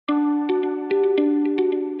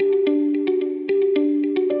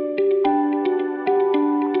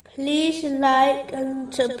like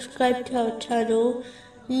and subscribe to our channel.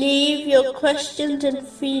 Leave your questions and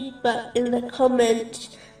feedback in the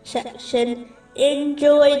comments section.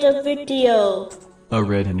 Enjoy the video. I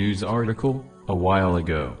read a news article a while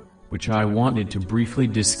ago, which I wanted to briefly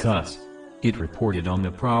discuss. It reported on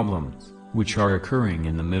the problems which are occurring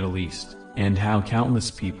in the Middle East, and how countless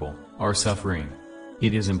people are suffering.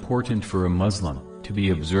 It is important for a Muslim to be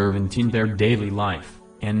observant in their daily life,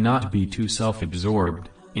 and not be too self-absorbed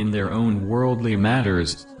in their own worldly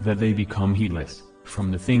matters that they become heedless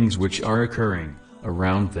from the things which are occurring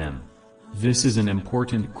around them. This is an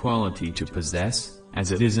important quality to possess,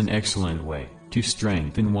 as it is an excellent way to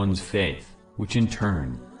strengthen one's faith, which in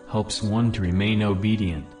turn helps one to remain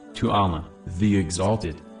obedient to Allah, the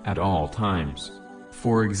Exalted, at all times.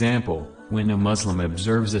 For example, when a Muslim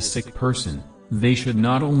observes a sick person, they should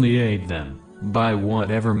not only aid them by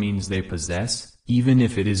whatever means they possess, even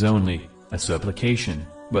if it is only a supplication,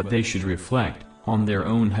 but they should reflect on their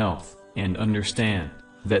own health, and understand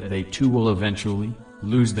that they too will eventually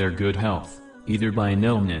lose their good health, either by an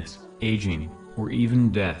illness, aging, or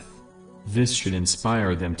even death. This should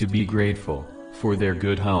inspire them to be grateful for their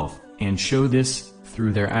good health, and show this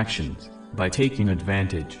through their actions, by taking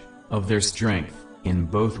advantage of their strength in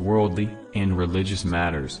both worldly and religious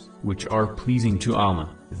matters, which are pleasing to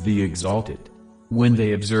Allah, the Exalted. When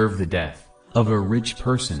they observe the death of a rich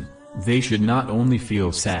person, they should not only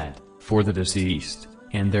feel sad for the deceased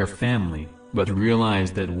and their family, but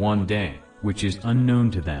realize that one day, which is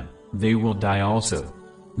unknown to them, they will die also.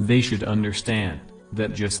 They should understand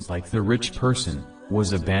that just like the rich person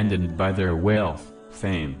was abandoned by their wealth,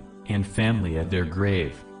 fame, and family at their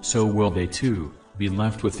grave, so will they too be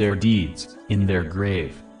left with their deeds in their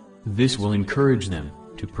grave. This will encourage them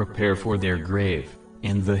to prepare for their grave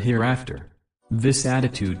and the hereafter. This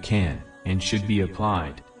attitude can and should be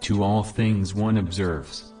applied to all things one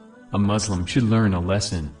observes. A Muslim should learn a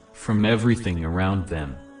lesson from everything around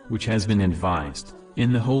them, which has been advised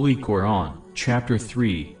in the Holy Quran, chapter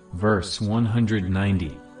 3, verse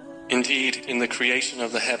 190. Indeed, in the creation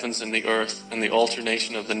of the heavens and the earth, and the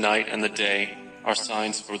alternation of the night and the day, are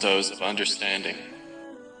signs for those of understanding.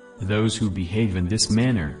 Those who behave in this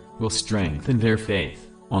manner will strengthen their faith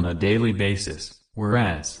on a daily basis,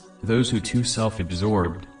 whereas those who too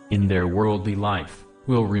self-absorbed in their worldly life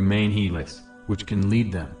will remain heedless, which can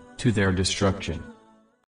lead them to their destruction.